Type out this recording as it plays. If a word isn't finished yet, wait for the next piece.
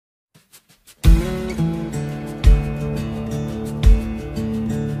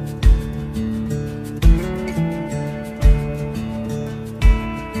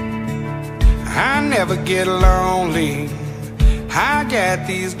ever get lonely, I got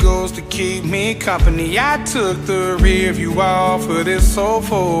these goals to keep me company. I took the rear view off of this old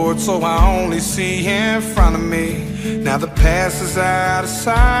Ford, so I only see in front of me. Now the past is out of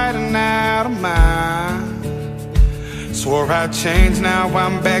sight and out of mind. Swore I'd change, now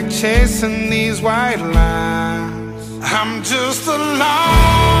I'm back chasing these white lines. I'm just a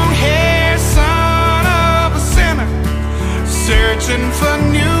long-haired son of a sinner, searching for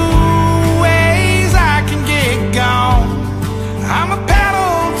new ways I can get gone. I'm a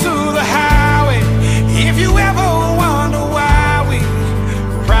pedal to the highway, if you ever wonder why we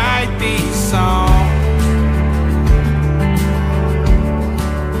write these songs.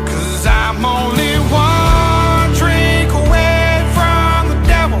 'Cause I'm only one drink away from the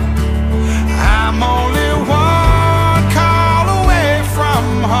devil, I'm only one call away from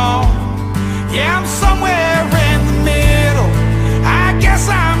home. Yeah, I'm somewhere in the middle, I guess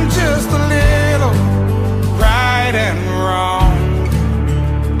I'm just a little right and wrong.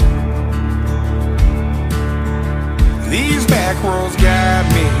 These back roads guide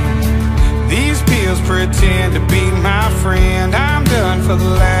me, these pills pretend to be my friend. I'm done for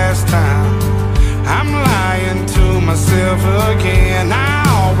the last time, I'm lying to myself again. I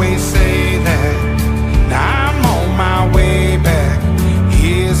always say that, now I'm on my way back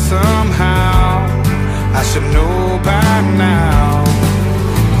here somehow. I should know by now.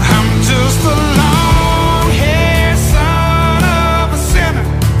 I'm just a long-haired son of a sinner,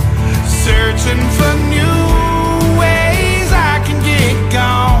 searching for new ways I can get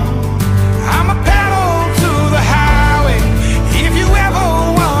gone. I'm a pedal to the highway, if you ever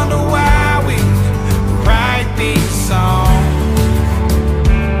wonder why we write these songs.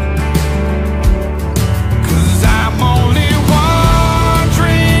 'Cause I'm only one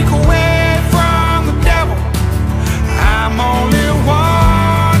drink away from the devil, I'm only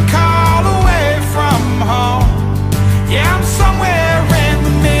one call away from home. Yeah, I'm somewhere in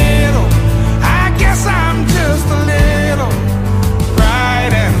the middle, I guess I'm just a little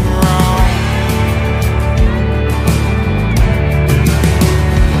right and wrong.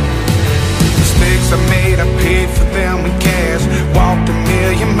 Mistakes I made, I paid for them in cash. Walked a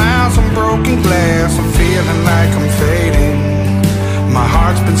million miles on broken glass. I'm feeling like I'm fading, my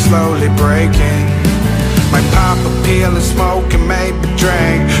heart's been slowly breaking. Might pop a pill and smoke and maybe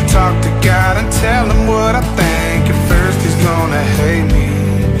drink. Talk to God and tell him what I think. At first he's gonna hate me,